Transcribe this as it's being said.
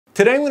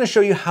Today I'm going to show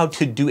you how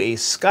to do a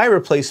sky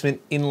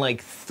replacement in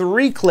like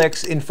 3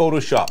 clicks in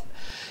Photoshop.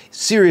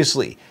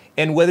 Seriously.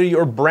 And whether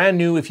you're brand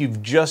new, if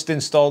you've just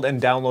installed and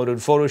downloaded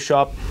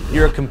Photoshop,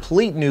 you're a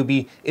complete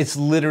newbie, it's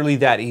literally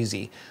that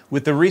easy.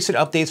 With the recent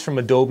updates from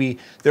Adobe,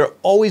 they're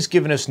always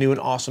giving us new and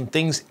awesome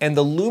things, and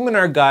the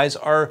Luminar guys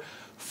are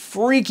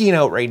freaking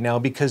out right now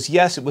because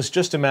yes, it was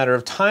just a matter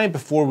of time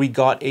before we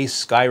got a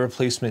sky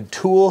replacement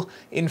tool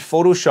in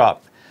Photoshop.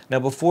 Now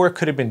before it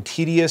could have been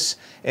tedious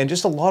and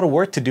just a lot of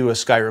work to do a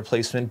sky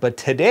replacement, but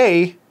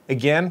today,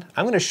 again,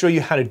 I'm going to show you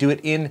how to do it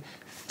in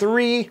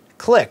 3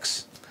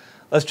 clicks.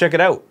 Let's check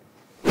it out.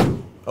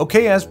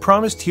 Okay, as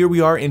promised, here we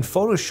are in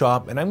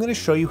Photoshop, and I'm going to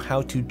show you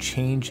how to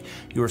change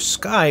your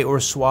sky or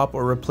swap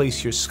or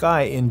replace your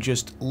sky in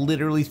just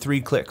literally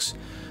 3 clicks.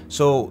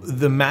 So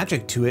the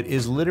magic to it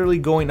is literally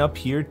going up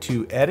here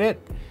to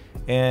edit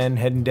and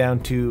heading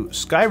down to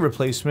sky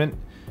replacement,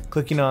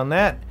 clicking on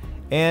that,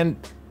 and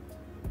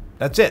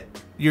that's it.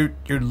 You're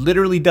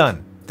literally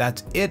done.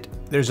 That's it.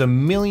 There's a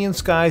million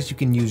skies. You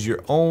can use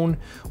your own.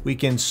 We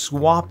can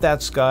swap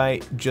that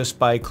sky just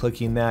by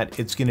clicking that.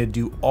 It's going to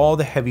do all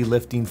the heavy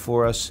lifting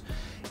for us.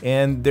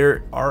 And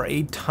there are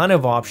a ton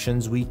of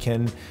options. We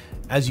can,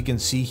 as you can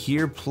see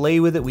here, play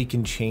with it. We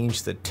can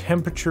change the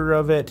temperature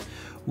of it.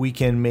 We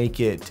can make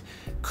it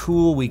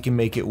cool. We can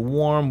make it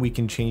warm. We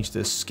can change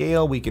the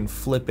scale. We can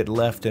flip it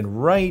left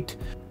and right.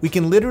 We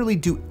can literally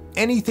do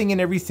anything and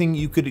everything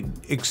you could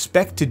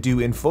expect to do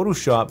in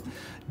Photoshop,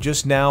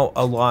 just now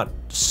a lot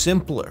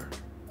simpler,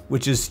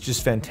 which is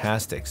just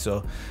fantastic.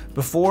 So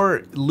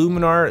before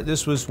Luminar,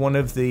 this was one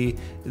of the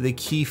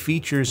key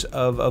features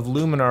of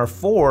Luminar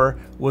 4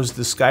 was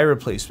the sky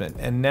replacement.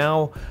 And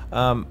now,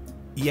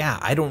 yeah,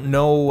 I don't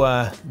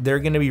know, they're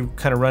gonna be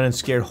kind of running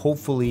scared,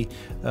 hopefully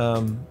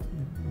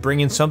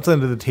bringing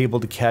something to the table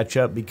to catch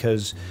up,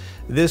 because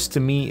this to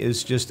me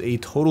is just a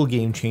total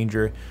game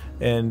changer.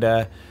 And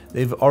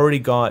they've already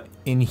got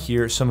in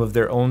here some of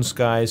their own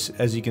skies,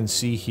 as you can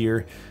see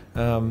here,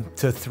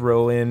 to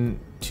throw in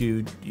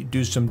to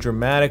do some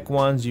dramatic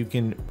ones. You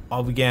can,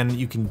 again,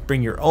 you can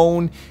bring your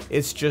own.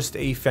 It's just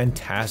a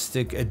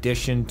fantastic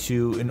addition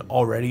to an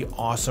already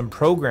awesome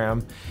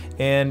program.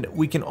 And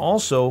we can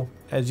also,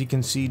 as you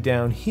can see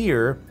down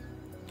here,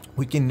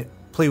 we can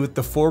play with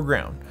the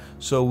foreground.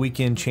 So we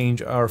can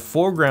change our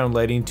foreground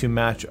lighting to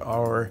match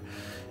our,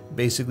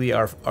 basically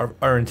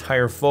our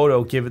entire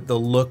photo, give it the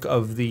look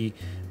of the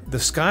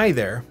sky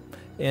there.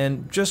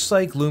 And just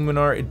like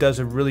Luminar, it does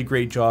a really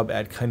great job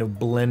at kind of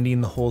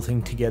blending the whole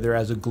thing together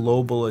as a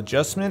global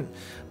adjustment.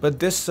 But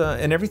this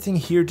and everything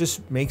here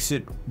just makes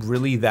it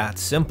really that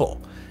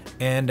simple.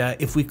 And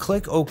if we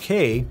click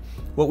OK,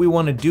 what we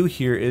want to do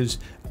here is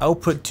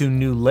output to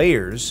new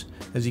layers,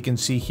 as you can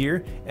see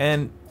here.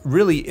 And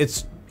really,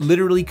 it's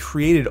literally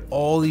created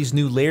all these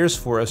new layers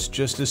for us,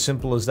 just as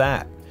simple as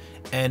that.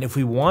 And if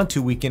we want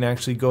to, we can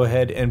actually go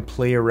ahead and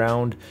play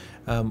around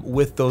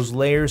with those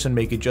layers and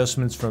make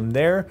adjustments from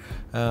there,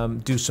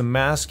 do some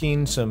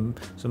masking, some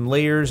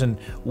layers, and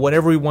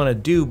whatever we want to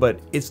do. But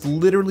it's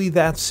literally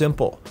that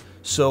simple.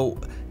 So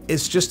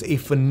it's just a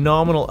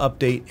phenomenal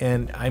update,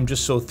 and I'm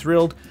just so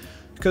thrilled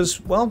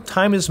because, well,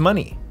 time is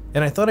money.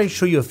 And I thought I'd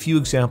show you a few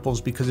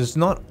examples because it's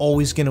not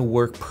always going to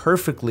work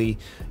perfectly.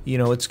 You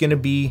know, it's going to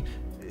be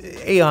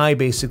AI,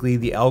 basically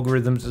the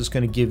algorithms is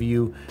going to give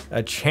you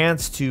a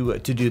chance to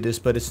do this,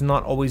 but it's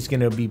not always going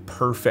to be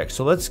perfect.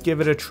 So let's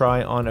give it a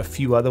try on a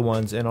few other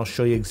ones, and I'll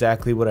show you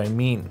exactly what I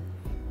mean.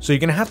 So you're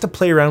going to have to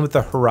play around with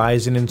the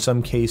horizon in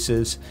some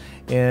cases,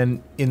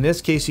 and in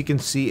this case you can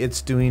see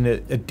it's doing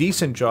a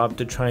decent job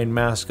to try and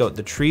mask out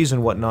the trees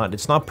and whatnot.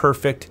 It's not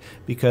perfect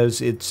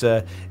because it's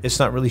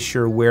not really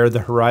sure where the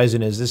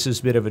horizon is. This is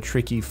a bit of a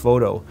tricky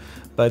photo,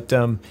 but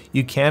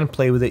you can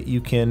play with it. You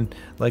can,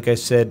 like I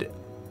said,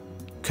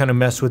 kind of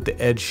mess with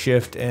the edge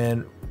shift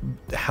and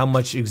how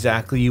much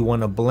exactly you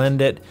want to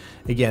blend it.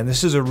 Again,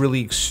 this is a really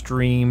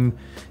extreme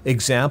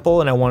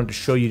example, and I wanted to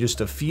show you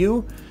just a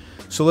few.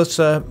 So let's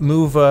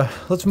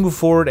move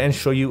forward and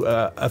show you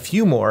a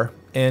few more,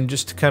 and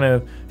just to kind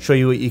of show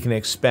you what you can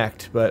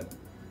expect. But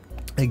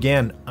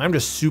again, I'm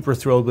just super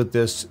thrilled with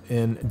this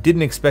and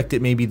didn't expect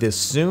it maybe this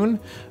soon.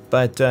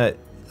 But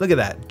look at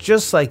that.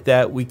 Just like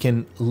that, we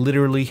can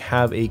literally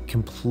have a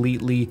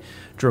completely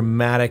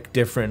dramatic,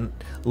 different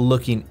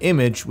looking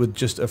image with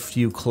just a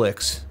few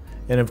clicks.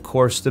 And of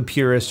course, the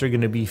purists are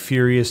going to be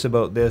furious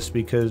about this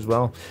because,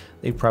 well,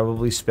 they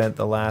probably spent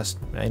the last,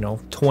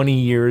 20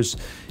 years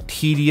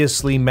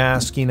tediously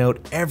masking out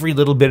every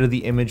little bit of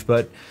the image.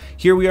 But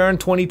here we are in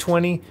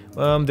 2020.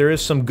 There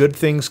is some good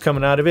things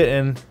coming out of it,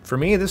 and for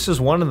me, this is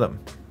one of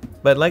them.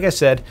 But like I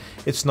said,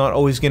 it's not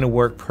always going to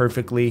work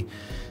perfectly.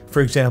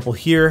 For example,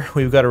 here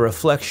we've got a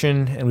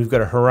reflection and we've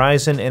got a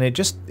horizon, and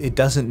it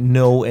doesn't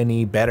know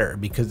any better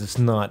because it's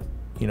not,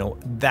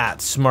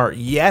 that smart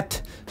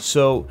yet.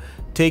 So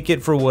take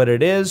it for what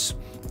it is,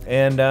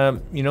 and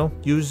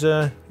use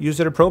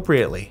it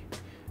appropriately.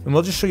 And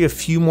we'll just show you a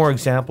few more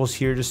examples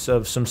here, just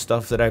of some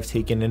stuff that I've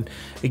taken. And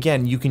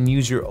again, you can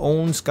use your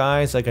own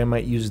skies. Like I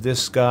might use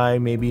this sky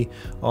maybe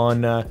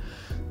on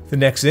the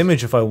next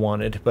image if I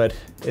wanted, but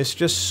it's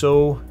just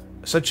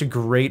such a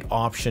great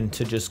option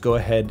to just go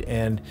ahead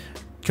and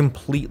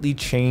completely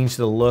change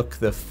the look,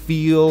 the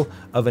feel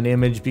of an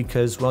image,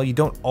 because, well, you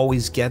don't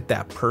always get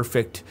that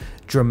perfect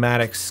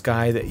dramatic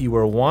sky that you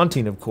were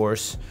wanting, of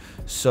course.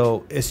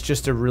 So it's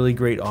just a really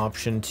great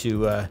option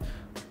to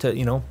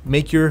you know,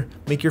 make your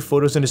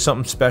photos into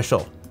something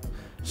special.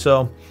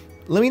 So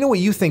let me know what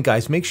you think,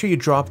 guys. Make sure you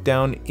drop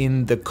down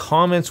in the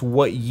comments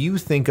what you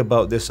think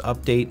about this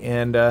update,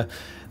 and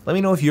let me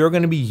know if you're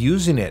going to be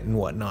using it and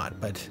whatnot.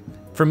 But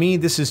for me,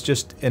 this is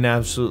just an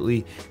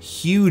absolutely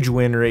huge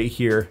win right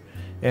here.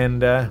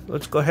 And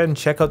let's go ahead and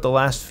check out the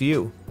last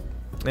few.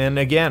 And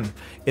again,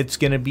 it's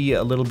going to be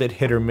a little bit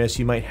hit or miss.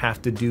 You might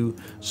have to do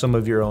some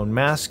of your own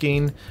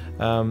masking.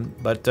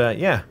 But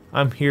yeah,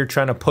 I'm here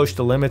trying to push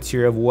the limits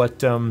here of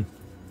what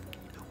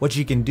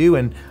you can do.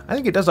 And I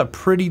think it does a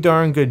pretty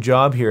darn good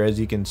job here, as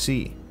you can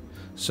see.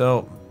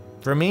 So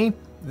for me,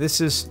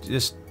 this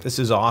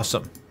is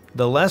awesome.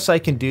 The less I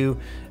can do,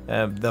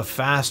 the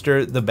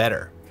faster, the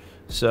better.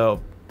 So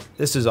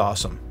this is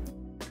awesome.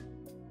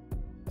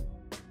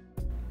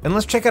 And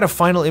let's check out a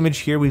final image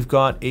here. We've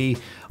got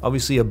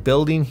obviously a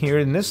building here,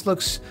 and this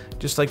looks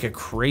just like a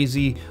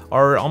crazy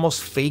or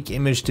almost fake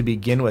image to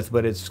begin with,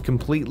 but it's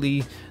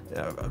completely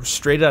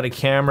straight out of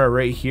camera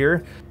right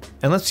here.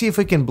 And let's see if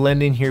we can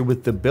blend in here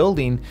with the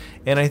building.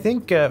 And I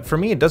think for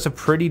me, it does a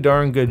pretty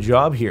darn good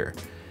job here.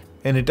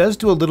 And it does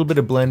do a little bit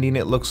of blending,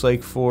 it looks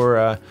like,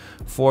 for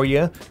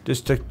you,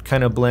 just to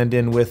kind of blend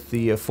in with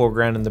the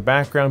foreground and the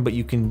background, but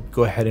you can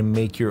go ahead and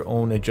make your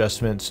own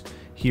adjustments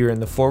here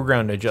in the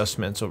foreground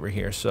adjustments over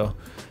here. So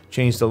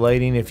change the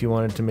lighting if you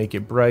wanted to make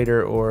it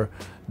brighter or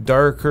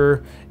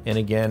darker, and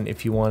again,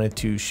 if you wanted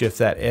to shift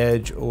that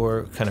edge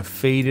or kind of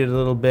fade it a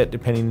little bit,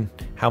 depending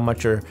how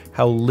much or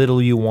how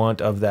little you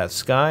want of that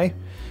sky.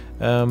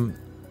 And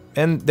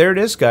there it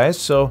is, guys.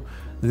 So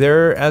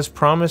there, as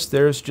promised,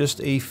 there's just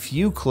a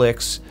few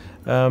clicks,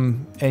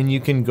 and you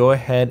can go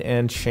ahead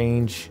and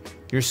change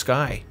your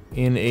sky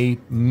in a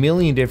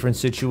million different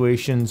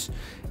situations,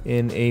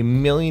 in a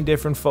million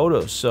different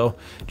photos. So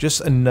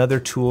just another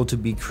tool to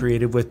be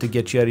creative with, to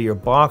get you out of your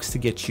box, to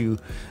get you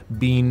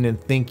being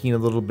and thinking a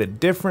little bit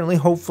differently,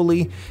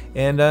 hopefully.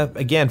 And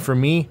again, for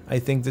me, I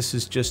think this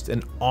is just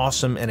an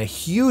awesome and a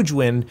huge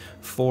win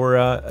for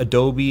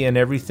Adobe and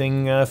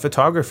everything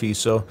photography.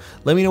 So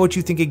let me know what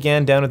you think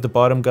again down at the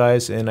bottom,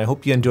 guys, and I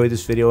hope you enjoyed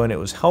this video and it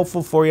was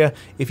helpful for you.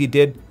 If you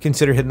did,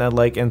 consider hitting that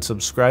like and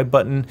subscribe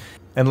button.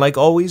 And like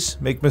always,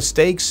 make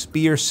mistakes,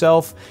 be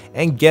yourself,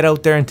 and get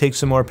out there and take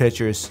some more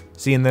pictures.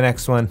 See you in the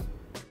next one.